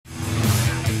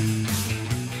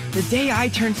The day I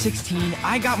turned 16,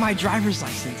 I got my driver's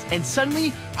license, and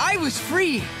suddenly, I was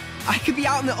free! I could be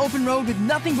out in the open road with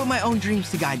nothing but my own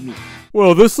dreams to guide me.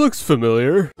 Well, this looks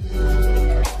familiar.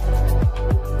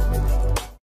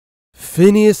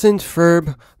 Phineas and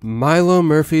Ferb, Milo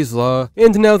Murphy's Law,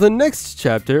 and now the next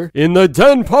chapter in the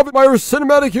Dan Povenmire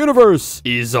cinematic universe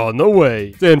is on the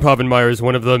way. Dan Povenmire is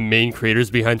one of the main creators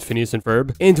behind Phineas and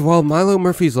Ferb, and while Milo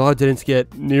Murphy's Law didn't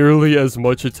get nearly as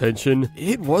much attention,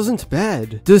 it wasn't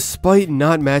bad. Despite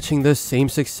not matching the same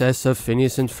success of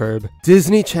Phineas and Ferb,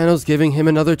 Disney Channel's giving him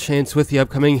another chance with the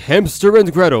upcoming Hamster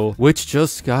and Gretel, which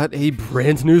just got a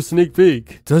brand new sneak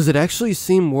peek. Does it actually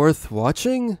seem worth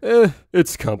watching?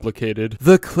 It's complicated.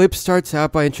 The clip starts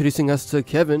out by introducing us to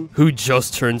Kevin, who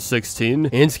just turned 16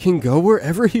 and can go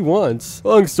wherever he wants.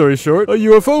 Long story short, a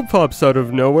UFO pops out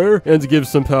of nowhere and gives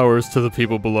some powers to the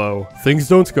people below. Things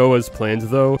don't go as planned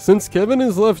though, since Kevin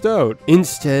is left out.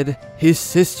 Instead, his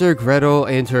sister Gretel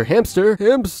and her hamster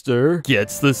gets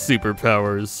the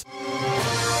superpowers.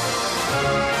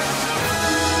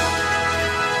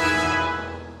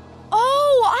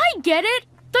 Oh, I get it!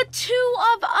 The two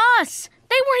of us!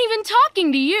 They weren't even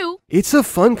talking to you! It's a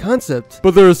fun concept,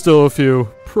 but there are still a few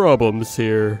problems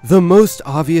here. The most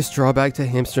obvious drawback to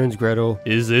Hamster and Gretel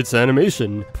is its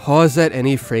animation. Pause at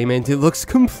any frame and it looks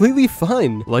completely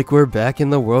fine, like we're back in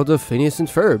the world of Phineas and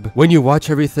Ferb. When you watch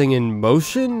everything in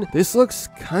motion, this looks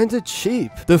kinda cheap.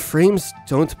 The frames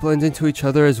don't blend into each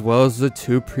other as well as the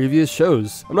two previous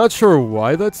shows. I'm not sure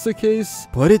why that's the case,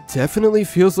 but it definitely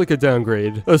feels like a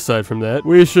downgrade. Aside from that,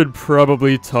 we should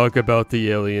probably talk about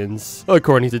the aliens.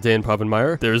 According to Dan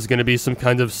Povenmire, there's gonna be some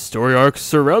kind of story arc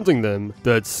surrounding them.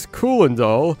 That's cool and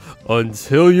all,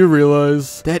 until you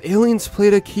realize that aliens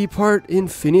played a key part in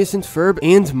Phineas and Ferb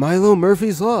and Milo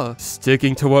Murphy's Law.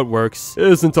 Sticking to what works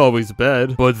isn't always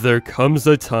bad, but there comes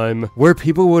a time where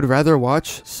people would rather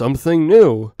watch something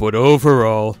new. But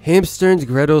overall, Hamster and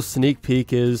Gretel's sneak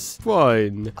peek is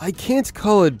fine. I can't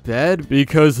call it bad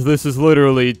because this is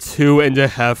literally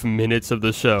 2.5 minutes of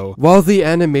the show. While the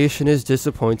animation is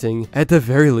disappointing, at the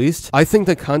very least, I think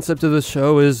the concept of the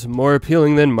show is more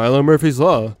appealing than Milo Murphy's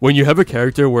Law. When you have a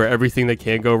character where everything that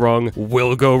can go wrong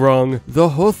will go wrong, the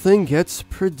whole thing gets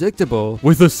predictable.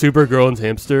 With a Supergirl and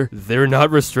Hamster, they're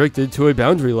not restricted to a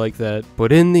boundary like that.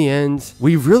 But in the end,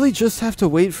 we really just have to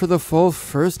wait for the full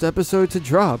first episode to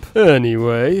drop.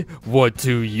 Anyway, what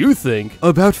do you think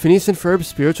about Phineas and Ferb's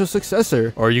spiritual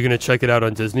successor? Are you gonna check it out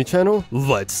on Disney Channel?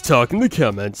 Let's talk in the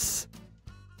comments.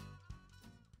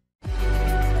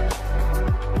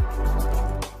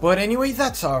 But anyway,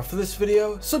 that's all for this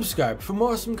video. Subscribe for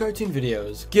more awesome cartoon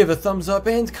videos. Give a thumbs up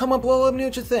and comment below, let me know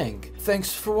what you think.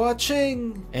 Thanks for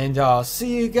watching, and I'll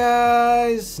see you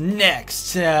guys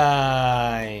next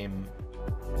time.